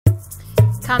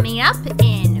Coming up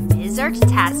in Ms.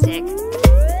 Artastic.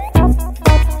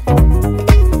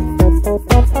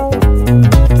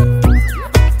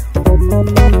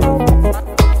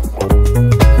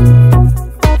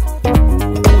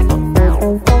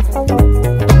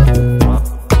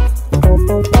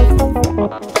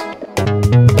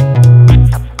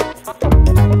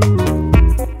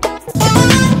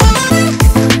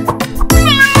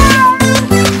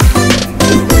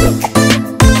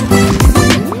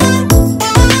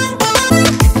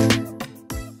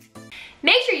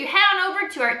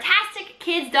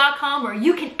 Artastickids.com, where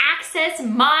you can access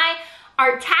my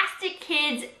Artastic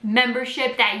Kids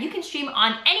membership that you can stream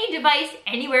on any device,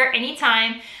 anywhere,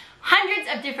 anytime. Hundreds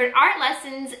of different art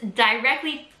lessons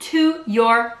directly to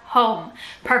your home.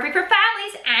 Perfect for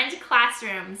families and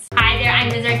classrooms. Hi there, I'm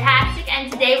Ms. Artastic,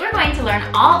 and today we're going to learn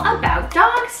all about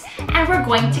dogs, and we're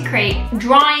going to create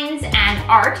drawings and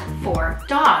art for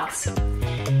dogs.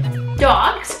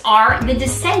 Dogs are the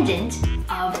descendant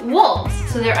of wolves,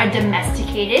 so they're a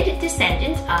domesticated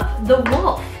descendant of the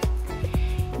wolf.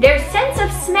 Their sense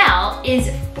of smell is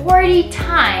 40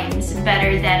 times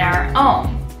better than our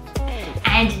own.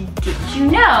 And did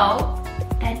you know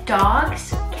that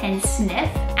dogs can sniff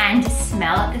and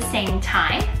smell at the same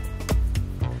time?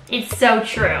 It's so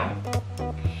true.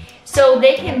 So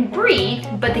they can breathe,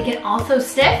 but they can also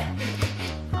sniff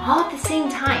all at the same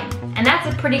time. And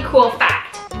that's a pretty cool fact.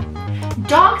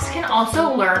 Dogs can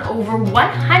also learn over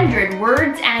 100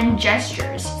 words and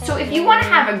gestures. So if you want to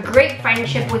have a great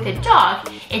friendship with a dog,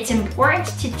 it's important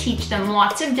to teach them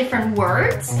lots of different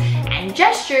words and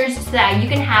gestures so that you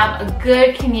can have a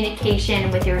good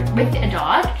communication with a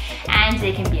dog, and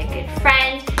they can be a good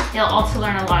friend. They'll also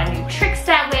learn a lot of new tricks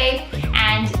that way,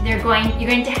 and you're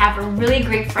going to have a really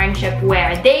great friendship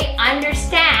where they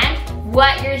understand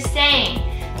what you're saying.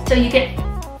 So you can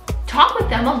talk with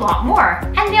them a lot more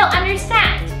and they'll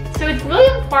understand. So it's really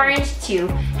important to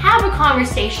have a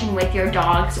conversation with your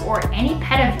dogs or any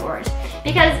pet of yours,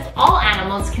 because all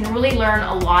animals can really learn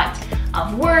a lot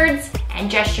of words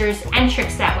and gestures and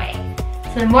tricks that way.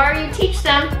 So the more you teach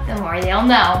them, the more they'll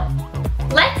know.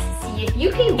 Let's see if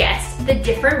you can guess the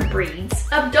different breeds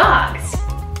of dogs.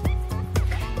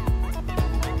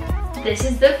 This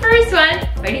is the first one.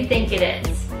 What do you think it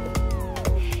is?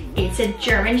 It's a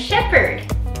German Shepherd.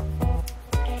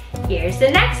 Here's the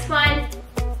next one.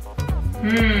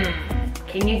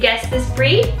 Can you guess this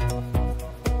breed?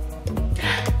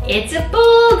 It's a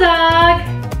Bulldog.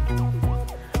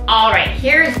 All right,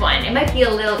 here's one. It might be a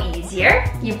little easier.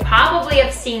 You probably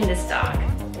have seen this dog.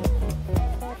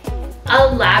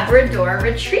 A Labrador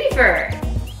Retriever.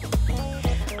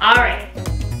 All right,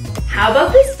 how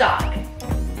about this dog?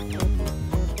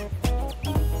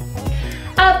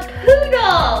 A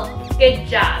Poodle. Good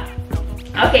job.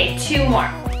 Okay, two more.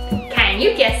 Can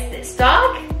you guess this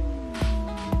dog?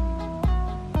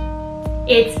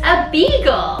 It's a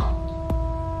Beagle.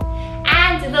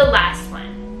 And the last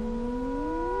one.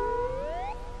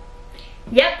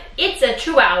 Yep, it's a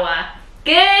Chihuahua.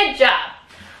 Good job.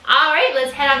 All right,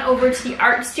 let's head on over to the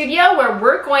art studio where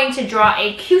we're going to draw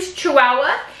a cute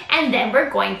Chihuahua, and then we're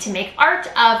going to make art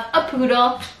of a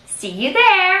poodle. See you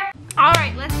there. All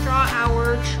right, let's draw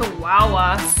our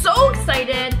Chihuahua. So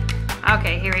excited.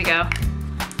 Okay, here we go.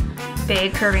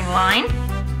 Big curving line.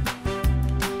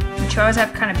 And Chihuahuas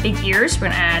have kind of big ears. We're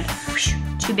gonna add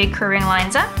two big curving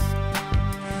lines up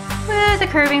with a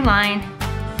curving line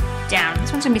down.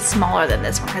 This one's gonna be smaller than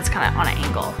this one because it's kind of on an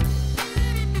angle.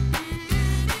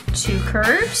 Two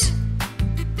curves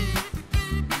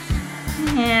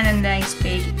and a nice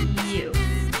big U.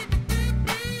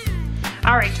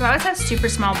 All right, Chihuahuas have super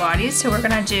small bodies, so we're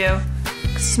gonna do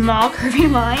a small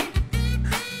curving line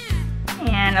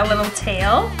and a little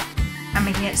tail. I'm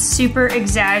making it super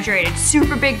exaggerated.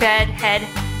 Super big head,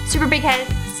 super big head,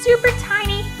 super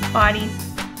tiny body.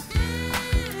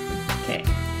 Okay.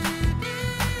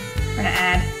 We're gonna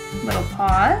add little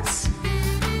paws.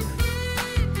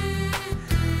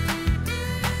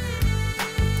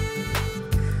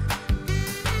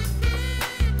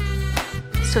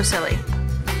 So silly.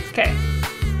 Okay.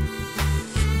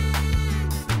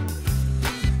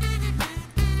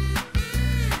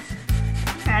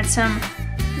 Add some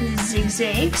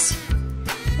zigzags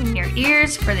in your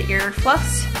ears for the ear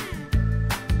fluffs.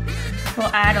 We'll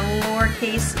add a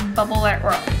lowercase bubble letter,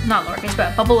 or not lowercase,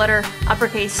 but bubble letter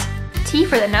uppercase T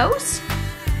for the nose.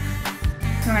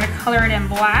 We're gonna color it in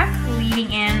black,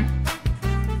 leaving in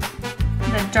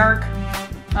the dark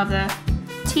of the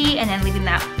T and then leaving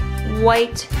that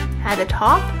white at the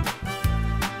top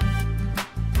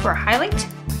for a highlight.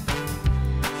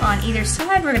 On either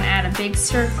side, we're gonna add a big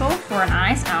circle for an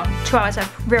eyes. Chihuahuas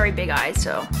have very big eyes,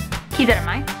 so keep keep that in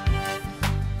mind.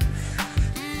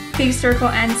 Big circle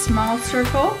and small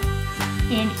circle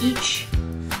in each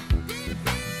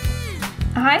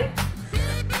eye.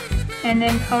 And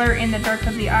then color in the dark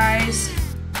of the eyes,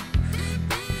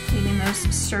 leaving those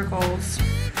circles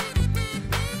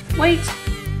white.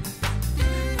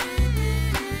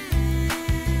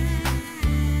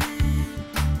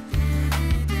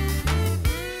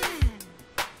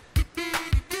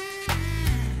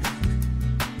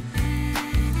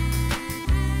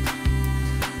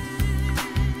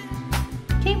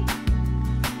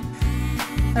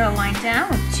 Put a line down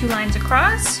with 2 lines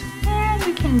across, and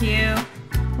we can do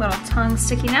a little tongue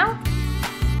sticking out.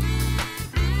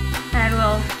 Add a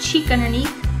little cheek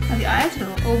underneath of the eyes, a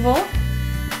little oval.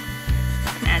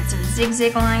 And add some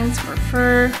zigzag lines for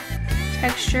fur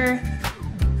texture.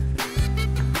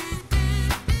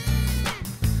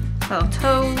 Little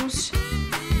toes.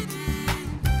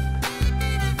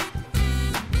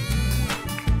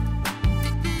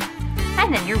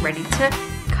 And then you're ready to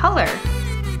color.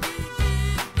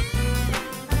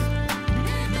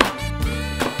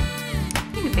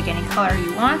 Pick any color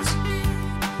you want.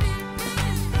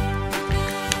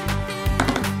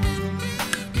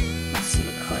 Let's see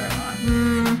what color I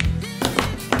want.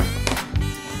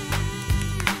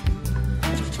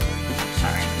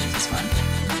 Sorry, this one.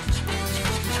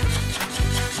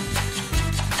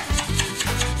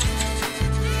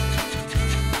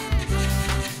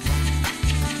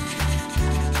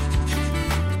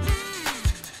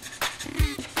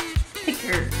 Pick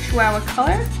your Chihuahua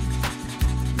color.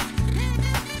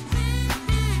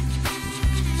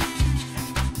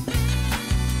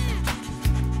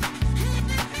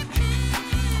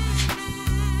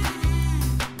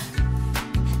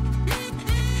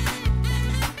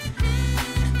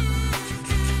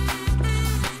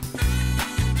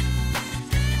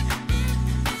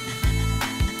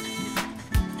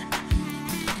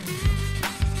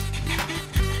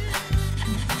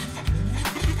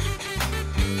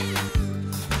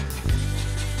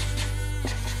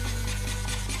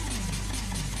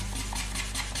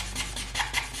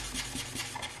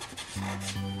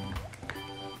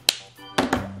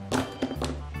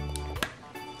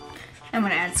 I'm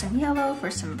gonna add some yellow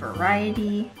for some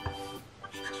variety.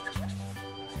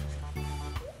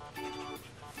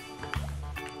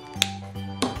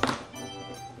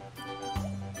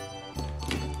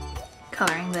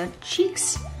 Coloring the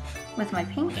cheeks with my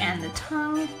pink and the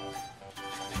tongue.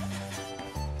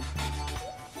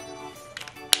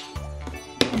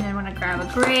 And then I'm gonna grab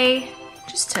a gray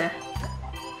just to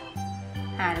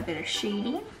add a bit of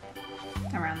shading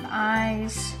around the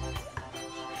eyes,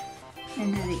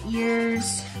 into the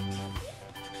ears,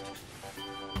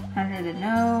 under the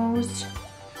nose,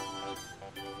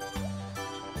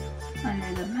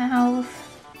 under the mouth,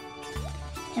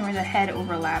 and where the head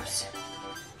overlaps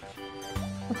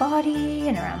the body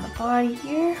and around the body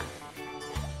here.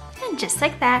 And just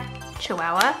like that,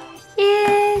 Chihuahua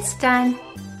is done.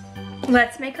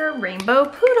 Let's make our rainbow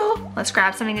poodle. Let's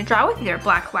grab something to draw with, either a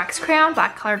black wax crayon,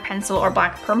 black colored pencil, or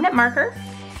black permanent marker.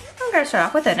 I'm gonna start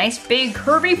off with a nice big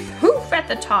curvy poof at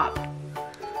the top.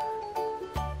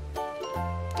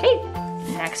 Okay,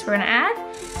 next we're gonna add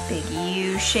big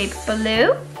U-shaped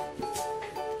balloon.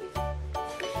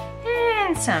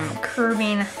 And some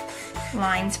curving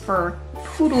lines for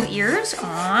poodle ears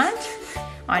on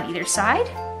either side.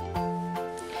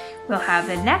 We'll have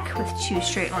the neck with 2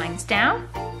 straight lines down.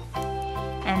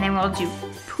 And then we'll do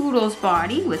poodle's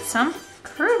body with some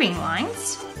curving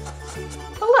lines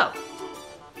below.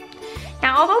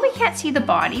 Now, although we can't see the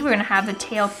body, we're gonna have the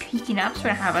tail peeking up, so we're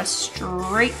gonna have a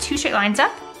 2 straight lines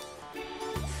up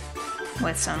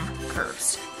with some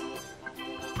curves.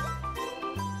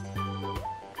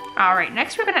 All right,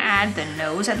 next we're gonna add the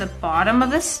nose at the bottom of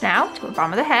the snout, to the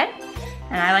bottom of the head,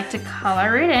 and I like to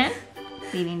color it in,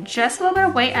 leaving just a little bit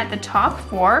of white at the top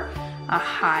for a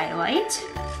highlight.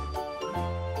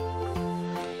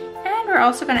 We're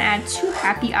also going to add 2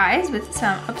 happy eyes with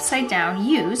some upside down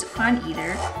U's on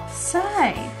either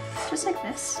side, just like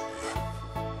this.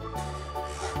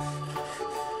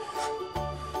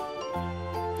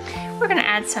 We're going to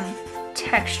add some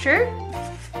texture.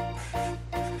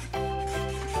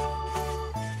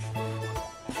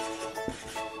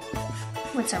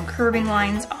 With some curving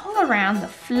lines all around the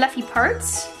fluffy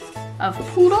parts of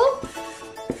poodle.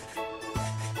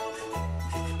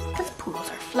 Because poodles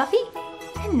are fluffy.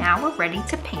 And now we're ready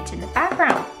to paint in the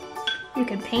background. You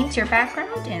can paint your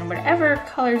background in whatever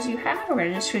colors you have.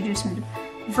 We're just gonna do some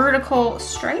vertical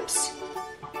stripes.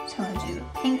 So I'm gonna do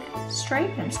a pink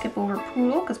stripe and skip over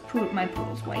poodle because my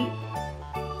poodle's white.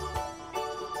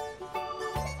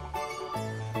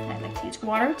 I like to use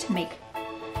water to make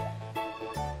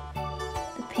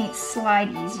paint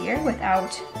slide easier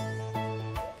without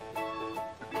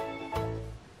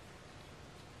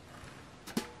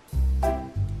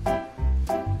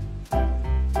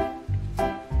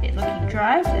it looking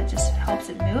dry. That just helps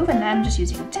it move, and then I'm just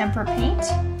using tempera paint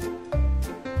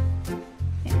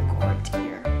and go it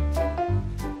here.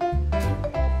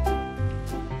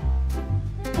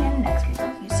 And next we're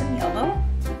going to use some yellow.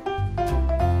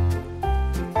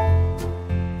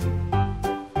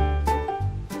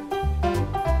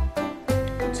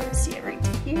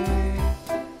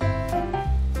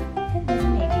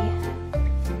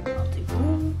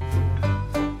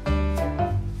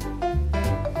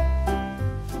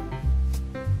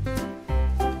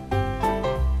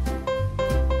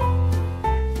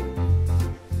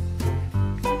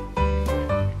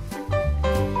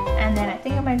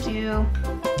 Do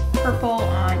purple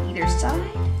on either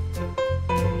side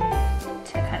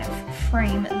to kind of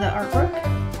frame the artwork.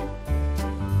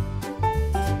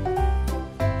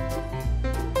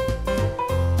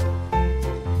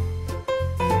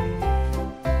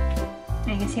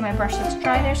 And you can see my brush looks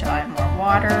dry there, so I'll add more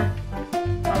water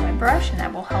on my brush, and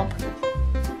that will help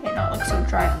it not look so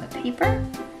dry on the paper.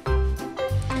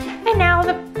 And now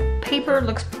the paper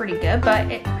looks pretty good, but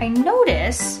I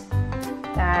notice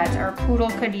that our poodle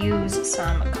could use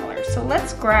some color. So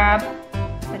let's grab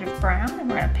a bit of brown, and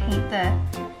we're gonna paint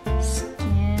the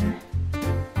skin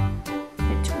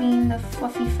between the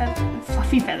fluffy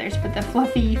feathers, but the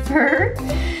fluffy fur.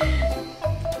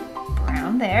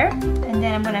 Brown there. And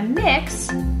then I'm gonna mix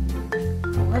a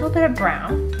little bit of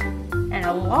brown and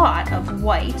a lot of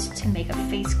white to make a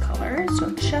face color.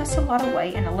 So just a lot of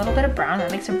white and a little bit of brown. That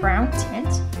makes a brown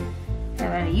tint. And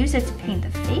I'm gonna use it to paint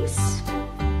the face.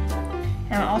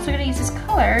 And I'm also going to use this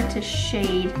color to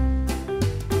shade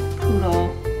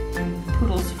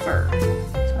Poodle's fur.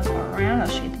 So I'll go around, I'll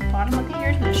shade the bottom of the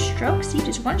ears with a stroke. See,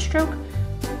 just one stroke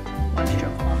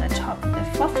on the top of the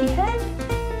fluffy head,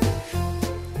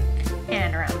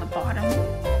 and around the bottom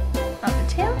of the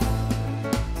tail.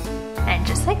 And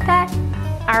just like that,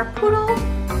 our poodle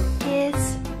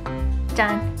is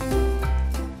done.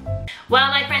 Well,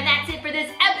 my friend, that's it for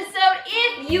this episode.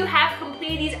 If you have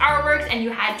completed these artworks and you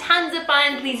had tons of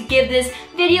fun, please give this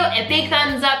video a big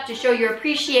thumbs up to show your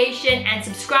appreciation, and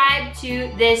subscribe to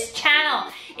this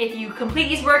channel. If you complete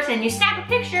these works and you snap a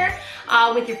picture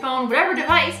with your phone, whatever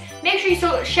device, make sure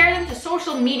you share them to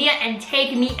social media and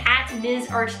tag me at Ms.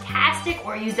 Artastic,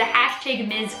 or use the hashtag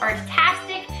Ms.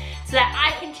 Artastic so that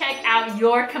I can check out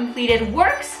your completed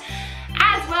works.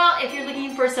 As well, if you're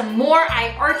looking for some more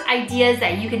art ideas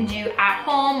that you can do at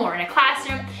home or in a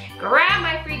classroom, grab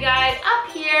my free guide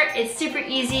up here. It's super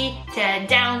easy to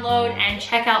download and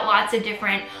check out lots of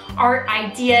different art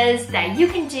ideas that you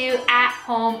can do at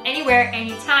home, anywhere,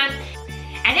 anytime.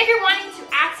 And if you're wanting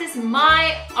to access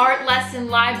my art lesson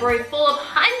library full of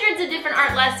hundreds of different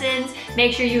art lessons,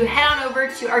 make sure you head on over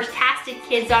to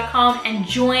artastickids.com and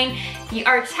join the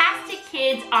Artastic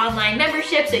Kids online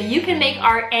membership so you can make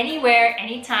art anywhere,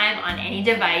 anytime, on any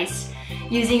device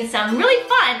using some really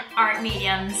fun art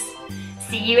mediums.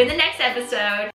 See you in the next episode.